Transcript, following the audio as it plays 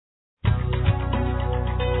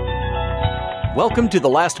Welcome to the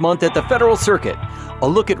last month at the Federal Circuit, a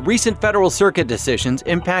look at recent Federal Circuit decisions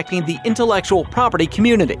impacting the intellectual property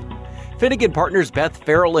community. Finnegan partners Beth,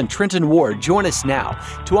 Ferrill, and Trenton Ward join us now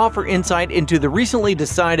to offer insight into the recently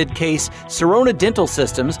decided case Sirona Dental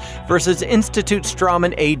Systems versus Institut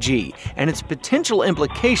Straumann AG and its potential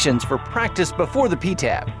implications for practice before the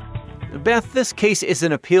PTAB. Beth, this case is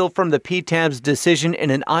an appeal from the PTAB's decision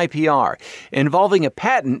in an IPR involving a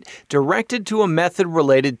patent directed to a method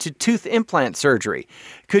related to tooth implant surgery.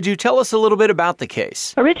 Could you tell us a little bit about the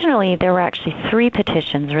case? Originally, there were actually 3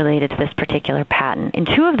 petitions related to this particular patent. In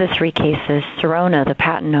 2 of the 3 cases, Sirona, the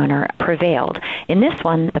patent owner, prevailed. In this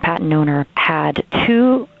one, the patent owner had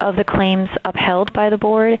 2 of the claims upheld by the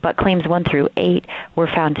board, but claims 1 through 8 were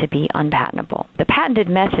found to be unpatentable. The patented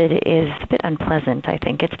method is a bit unpleasant, I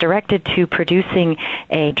think. It's directed to producing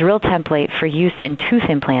a drill template for use in tooth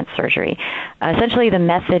implant surgery. Essentially, the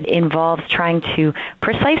method involves trying to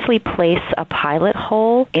precisely place a pilot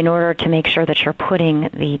hole in order to make sure that you're putting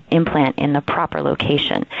the implant in the proper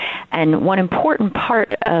location. And one important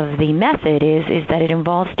part of the method is that it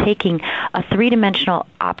involves taking a 3-dimensional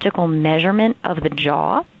optical measurement of the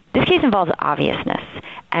jaw. This case involves obviousness,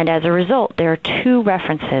 and as a result, there are 2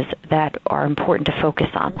 references that are important to focus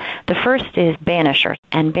on. The first is Banisher,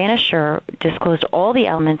 and Banisher disclosed all the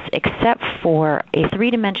elements except for a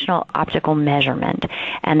 3-dimensional optical measurement.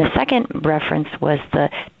 And the second reference was the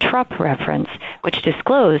Trupp reference, which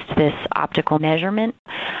disclosed this optical measurement.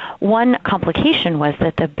 One complication was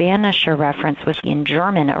that the Banisher reference was in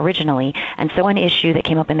German originally, and so one issue that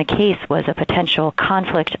came up in the case was a potential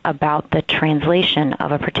conflict about the translation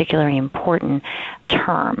of a particularly important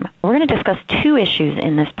term. We're going to discuss 2 issues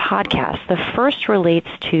in this podcast. The first relates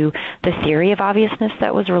to the theory of obviousness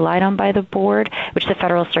that was relied on by the board, which the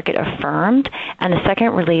Federal Circuit affirmed, and the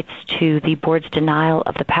second relates to the board's denial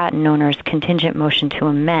of the patent owner's contingent motion to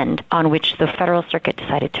amend, on which the Federal Circuit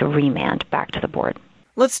decided to remand back to the board.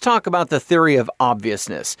 Let's talk about the theory of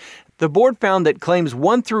obviousness. The board found that claims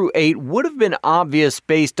 1 through 8 would have been obvious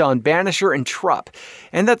based on Banisher and Trupp,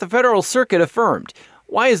 and that the Federal Circuit affirmed.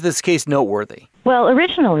 Why is this case noteworthy? Well,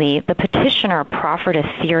 originally, the petitioner proffered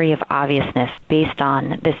a theory of obviousness based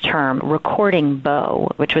on this term, recording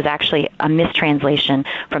bow, which was actually a mistranslation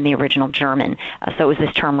from the original German. So it was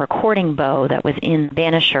this term, recording bow, that was in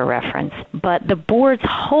Banisher reference. But the board's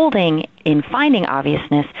holding in finding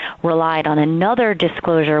obviousness relied on another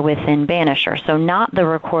disclosure within Banisher. So not the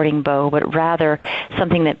recording bow, but rather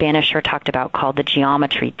something that Banisher talked about called the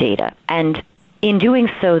geometry data. And in doing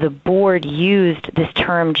so, the board used this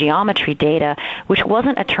term geometry data, which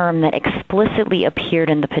wasn't a term that explicitly appeared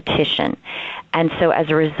in the petition. And so as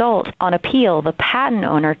a result, on appeal, the patent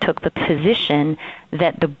owner took the position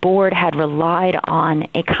that the board had relied on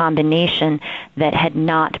a combination that had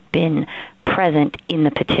not been present in the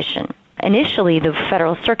petition. Initially, the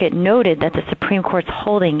Federal Circuit noted that the Supreme Court's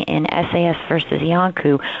holding in SAS versus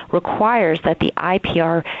Iancu requires that the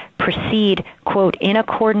IPR proceed, quote, in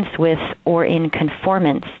accordance with or in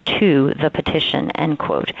conformance to the petition, end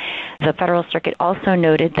quote. The Federal Circuit also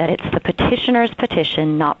noted that it's the petitioner's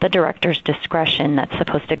petition, not the director's discretion, that's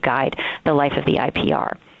supposed to guide the life of the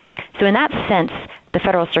IPR. So in that sense, the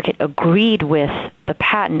Federal Circuit agreed with the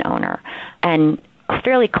patent owner and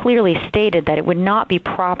fairly clearly stated that it would not be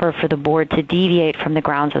proper for the board to deviate from the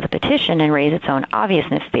grounds of the petition and raise its own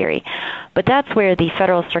obviousness theory. But that's where the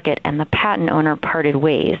Federal Circuit and the patent owner parted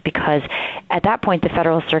ways, because at that point the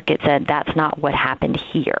Federal Circuit said that's not what happened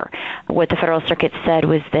here. What the Federal Circuit said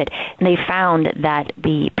was that they found that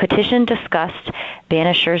the petition discussed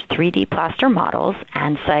Banisher's 3D plaster models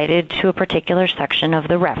and cited to a particular section of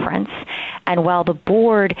the reference. And while the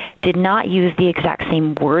board did not use the exact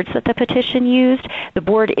same words that the petition used, the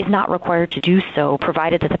board is not required to do so,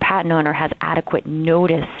 provided that the patent owner has adequate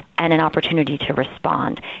notice and an opportunity to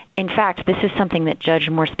respond. In fact, this is something that Judge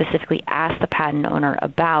more specifically asked the patent owner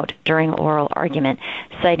about during oral argument,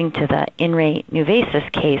 citing to the In re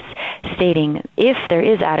Nuevasis case, stating if there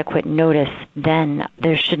is adequate notice, then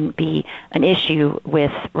there shouldn't be an issue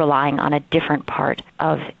with relying on a different part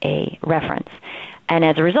of a reference. And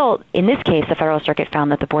as a result, in this case, the Federal Circuit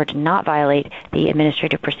found that the board did not violate the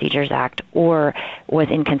Administrative Procedures Act or was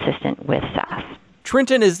inconsistent with SAS.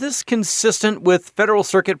 Trenton, is this consistent with Federal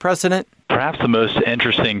Circuit precedent? Perhaps the most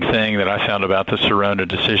interesting thing that I found about the Sirona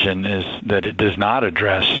decision is that it does not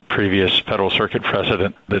address previous Federal Circuit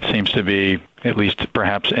precedent that seems to be, at least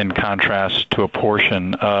perhaps in contrast to a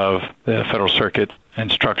portion of the Federal Circuit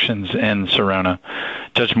instructions in Sirona.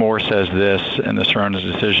 Judge Moore says this in the Sirona's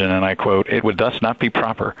decision, and I quote, "It would thus not be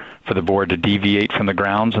proper for the board to deviate from the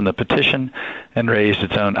grounds in the petition and raise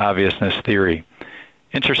its own obviousness theory."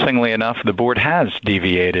 Interestingly enough, the board has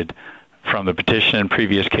deviated from the petition in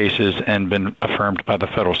previous cases and been affirmed by the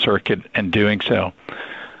Federal Circuit in doing so.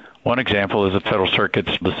 One example is the Federal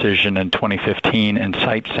Circuit's decision in 2015 in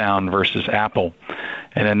Sight Sound versus Apple.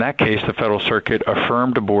 And in that case, the Federal Circuit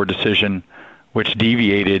affirmed a board decision which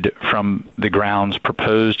deviated from the grounds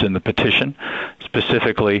proposed in the petition.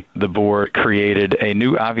 Specifically, the board created a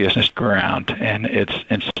new obviousness ground in its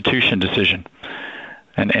institution decision.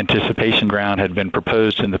 An anticipation ground had been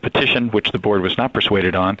proposed in the petition, which the board was not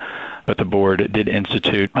persuaded on, but the board did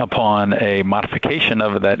institute upon a modification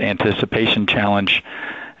of that anticipation challenge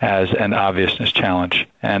as an obviousness challenge.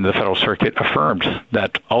 And the Federal Circuit affirmed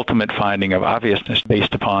that ultimate finding of obviousness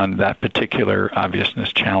based upon that particular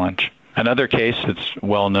obviousness challenge. Another case that's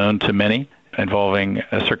well known to many involving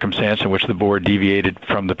a circumstance in which the board deviated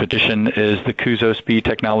from the petition is the Kuzo Speed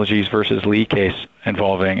Technologies versus Lee case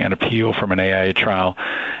involving an appeal from an AIA trial.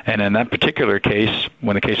 And in that particular case,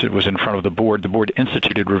 when the case was in front of the board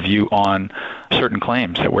instituted review on certain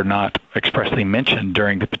claims that were not expressly mentioned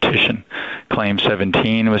during the petition. Claim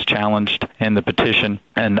 17 was challenged in the petition,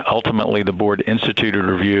 and ultimately the board instituted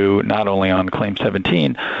review not only on Claim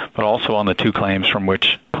 17, but also on the two claims from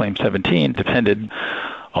which Claim 17 depended,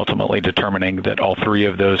 ultimately determining that all three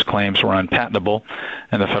of those claims were unpatentable,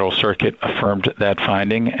 and the Federal Circuit affirmed that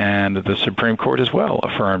finding, and the Supreme Court as well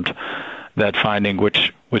affirmed that finding,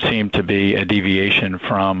 which would seem to be a deviation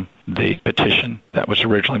from the petition that was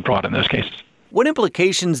originally brought in those cases. What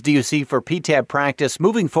implications do you see for PTAB practice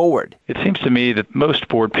moving forward? It seems to me that most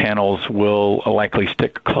board panels will likely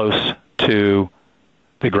stick close to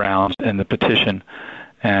the grounds in the petition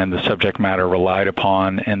and the subject matter relied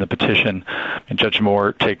upon in the petition. And Judge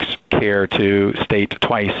Moore takes care to state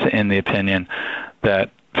twice in the opinion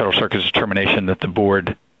that Federal Circuit's determination that the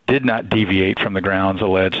board did not deviate from the grounds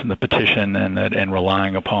alleged in the petition, and that in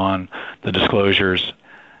relying upon the disclosures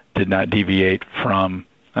did not deviate from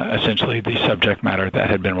essentially the subject matter that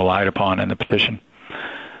had been relied upon in the petition.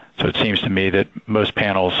 So it seems to me that most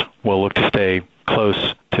panels will look to stay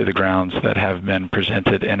close to the grounds that have been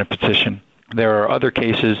presented in a petition. There are other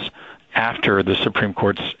cases after the Supreme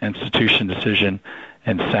Court's institution decision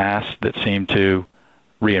in SAS that seem to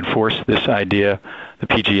reinforce this idea. The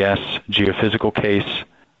PGS geophysical case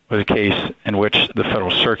was a case in which the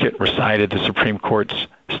Federal Circuit recited the Supreme Court's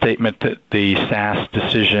statement that the SAS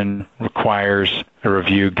decision requires a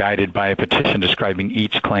review guided by a petition describing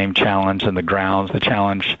each claim challenge and the grounds the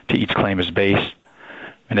challenge to each claim is based.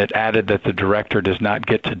 And it added that the director does not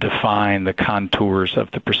get to define the contours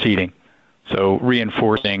of the proceeding. So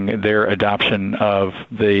reinforcing their adoption of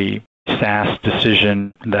the SAS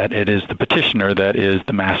decision that it is the petitioner that is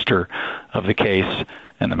the master of the case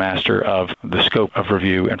and the master of the scope of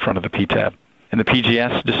review in front of the PTAB. In the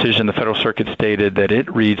PGS decision, the Federal Circuit stated that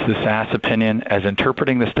it reads the SAS opinion as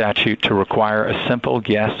interpreting the statute to require a simple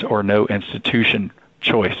yes or no institution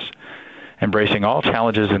choice, embracing all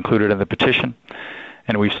challenges included in the petition,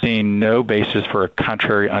 and we've seen no basis for a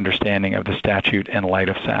contrary understanding of the statute in light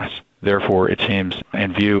of SAS. Therefore, it seems,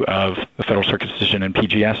 in view of the Federal Circuit's decision in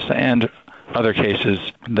PGS and other cases,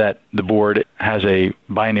 that the board has a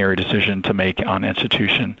binary decision to make on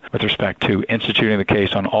institution with respect to instituting the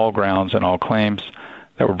case on all grounds and all claims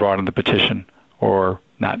that were brought in the petition, or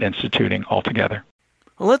not instituting altogether.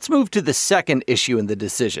 Let's move to the second issue in the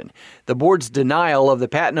decision, the board's denial of the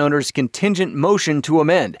patent owner's contingent motion to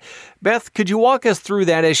amend. Beth, could you walk us through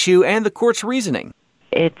that issue and the court's reasoning?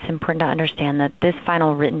 It's important to understand that this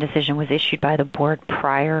final written decision was issued by the board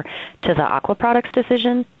prior to the Aqua Products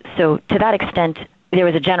decision. So to that extent, there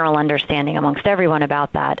was a general understanding amongst everyone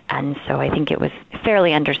about that, and so I think it was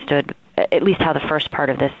fairly understood, at least how the first part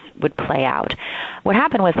of this would play out. What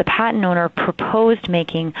happened was the patent owner proposed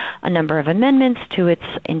making a number of amendments to its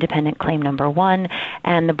independent claim number 1,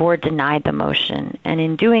 and the board denied the motion. And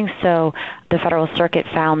in doing so, the Federal Circuit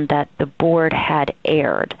found that the board had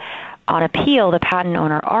erred. On appeal, the patent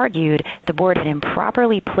owner argued the board had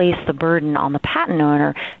improperly placed the burden on the patent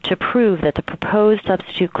owner to prove that the proposed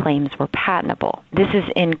substitute claims were patentable. This is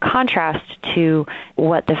in contrast to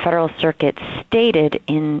what the Federal Circuit stated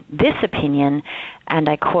in this opinion, and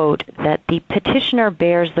I quote, that the petitioner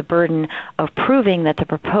bears the burden of proving that the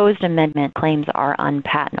proposed amendment claims are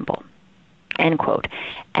unpatentable. End quote.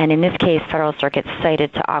 And in this case, Federal Circuit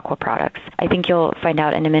cited to Aqua Products. I think you'll find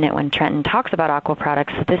out in a minute when Trenton talks about Aqua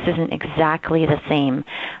Products that this isn't exactly the same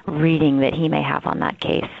reading that he may have on that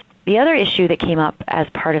case. The other issue that came up as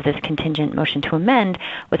part of this contingent motion to amend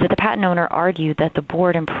was that the patent owner argued that the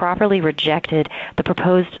board improperly rejected the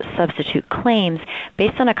proposed substitute claims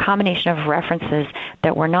based on a combination of references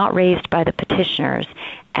that were not raised by the petitioners,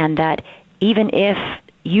 and that even if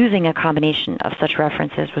using a combination of such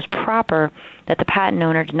references was proper, that the patent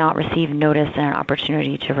owner did not receive notice and an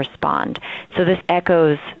opportunity to respond. So this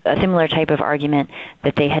echoes a similar type of argument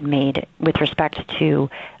that they had made with respect to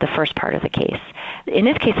the first part of the case. In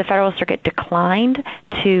this case, the Federal Circuit declined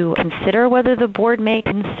to consider whether the board may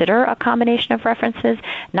consider a combination of references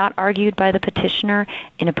not argued by the petitioner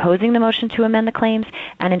in opposing the motion to amend the claims,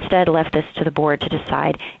 and instead left this to the board to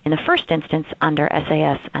decide in the first instance under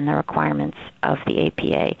SAS and the requirements of the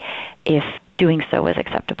APA if doing so was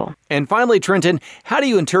acceptable. And finally, Trenton, how do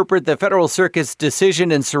you interpret the Federal Circuit's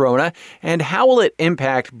decision in Sirona, and how will it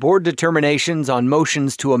impact board determinations on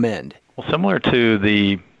motions to amend? Well, similar to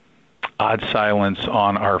the odd silence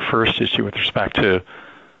on our first issue with respect to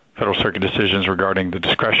Federal Circuit decisions regarding the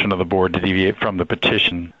discretion of the board to deviate from the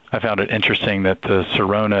petition, I found it interesting that the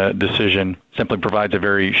Sirona decision simply provides a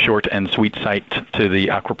very short and sweet cite to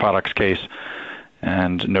the Aqua Products case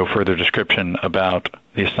and no further description about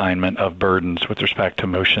the assignment of burdens with respect to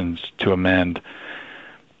motions to amend.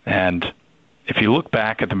 And if you look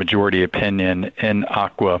back at the majority opinion in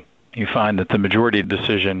Aqua, you find that the majority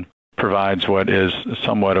decision provides what is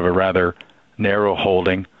somewhat of a rather narrow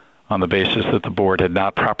holding on the basis that the board had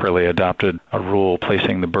not properly adopted a rule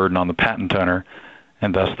placing the burden on the patent owner,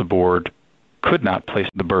 and thus the board could not place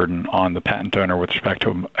the burden on the patent owner with respect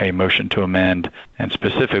to a motion to amend. And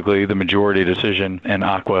specifically, the majority decision in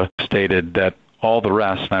Aqua stated that all the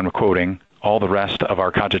rest, and I'm quoting, all the rest of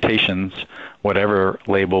our cogitations, whatever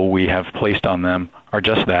label we have placed on them, are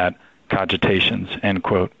just that, cogitations, end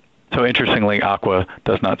quote. So interestingly, Aqua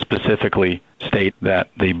does not specifically state that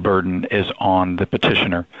the burden is on the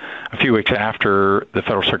petitioner. A few weeks after the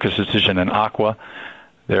Federal Circuit's decision in Aqua,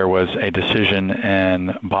 there was a decision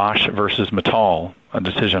in Bosch versus Mittal, a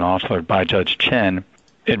decision authored by Judge Chen.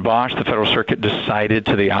 In Bosch, the Federal Circuit decided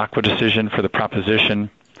to the Aqua decision for the proposition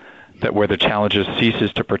that where the challenger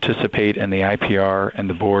ceases to participate in the IPR and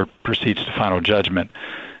the board proceeds to final judgment,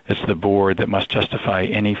 it's the board that must justify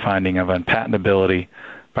any finding of unpatentability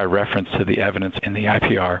by reference to the evidence in the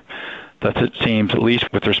IPR. Thus, it seems, at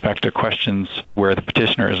least with respect to questions where the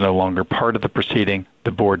petitioner is no longer part of the proceeding,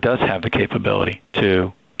 the board does have the capability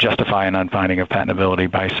to justify an unfinding of patentability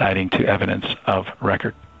by citing to evidence of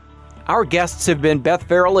record. Our guests have been Beth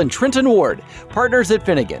Ferrill and Trenton Ward, partners at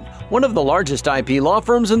Finnegan, one of the largest IP law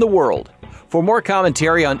firms in the world. For more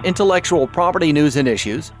commentary on intellectual property news and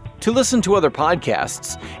issues, to listen to other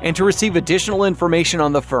podcasts, and to receive additional information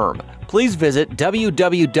on the firm, please visit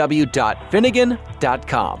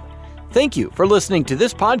www.finnegan.com. Thank you for listening to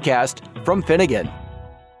this podcast from Finnegan.